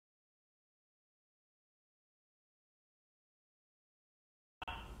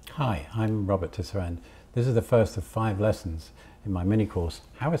Hi, I'm Robert Tisserand. This is the first of 5 lessons in my mini course,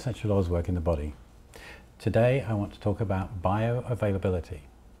 How Essential Oils Work in the Body. Today I want to talk about bioavailability.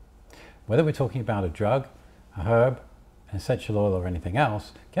 Whether we're talking about a drug, a herb, an essential oil or anything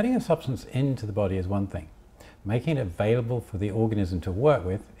else, getting a substance into the body is one thing. Making it available for the organism to work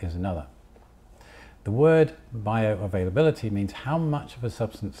with is another. The word bioavailability means how much of a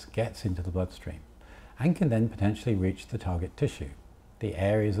substance gets into the bloodstream and can then potentially reach the target tissue, the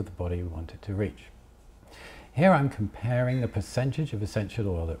areas of the body we want it to reach. Here I'm comparing the percentage of essential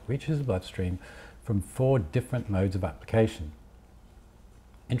oil that reaches the bloodstream from 4 different modes of application: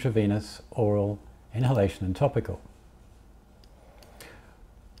 intravenous, oral, inhalation and topical.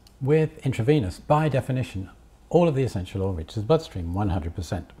 With intravenous, by definition, all of the essential oil reaches the bloodstream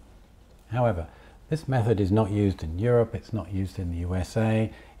 100%. However, this method is not used in Europe, it's not used in the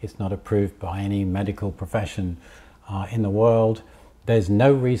USA, it's not approved by any medical profession in the world. There's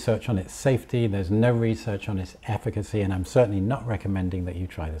no research on its safety, there's no research on its efficacy, and I'm certainly not recommending that you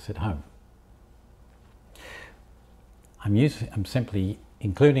try this at home. I'm simply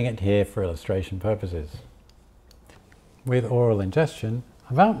including it here for illustration purposes. With oral ingestion,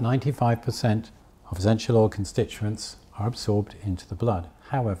 about 95% of essential oil constituents are absorbed into the blood.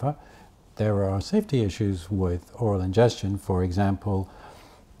 However, there are safety issues with oral ingestion. For example,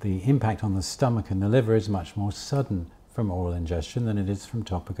 the impact on the stomach and the liver is much more sudden from oral ingestion than it is from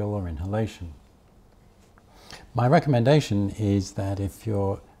topical or inhalation. My recommendation is that if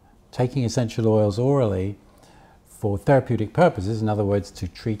you're taking essential oils orally for therapeutic purposes, in other words to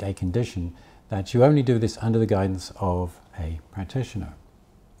treat a condition, that you only do this under the guidance of a practitioner.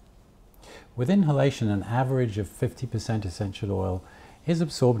 With inhalation, an average of 50% essential oil is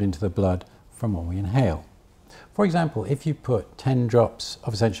absorbed into the blood from what we inhale. For example, if you put 10 drops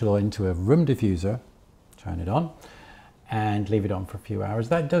of essential oil into a room diffuser, turn it on, and leave it on for a few hours,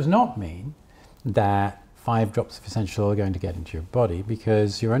 that does not mean that 5 drops of essential oil are going to get into your body,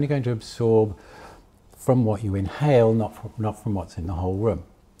 because you're only going to absorb from what you inhale, not from what's in the whole room.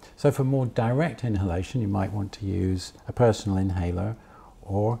 So for more direct inhalation, you might want to use a personal inhaler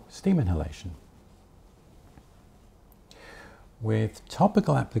or steam inhalation. With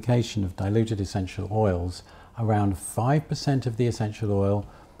topical application of diluted essential oils, around 5% of the essential oil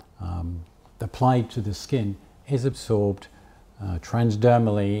applied to the skin is absorbed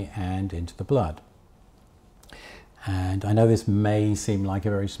transdermally and into the blood. And I know this may seem like a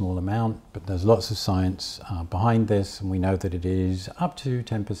very small amount, but there's lots of science behind this, and we know that it is up to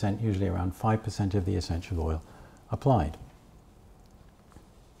 10%, usually around 5% of the essential oil applied.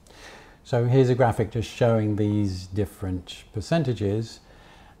 So here's a graphic just showing these different percentages,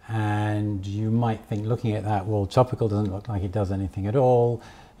 and you might think, looking at that, well, topical doesn't look like it does anything at all.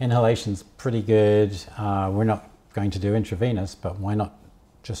 Inhalation's pretty good. We're not going to do intravenous, but why not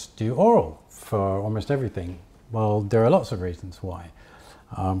just do oral for almost everything? Well, there are lots of reasons why.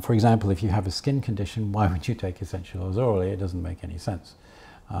 For example, if you have a skin condition, why would you take essential oils orally? It doesn't make any sense.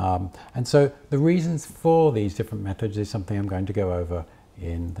 And so the reasons for these different methods is something I'm going to go over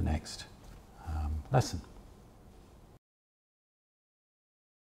in the next lesson.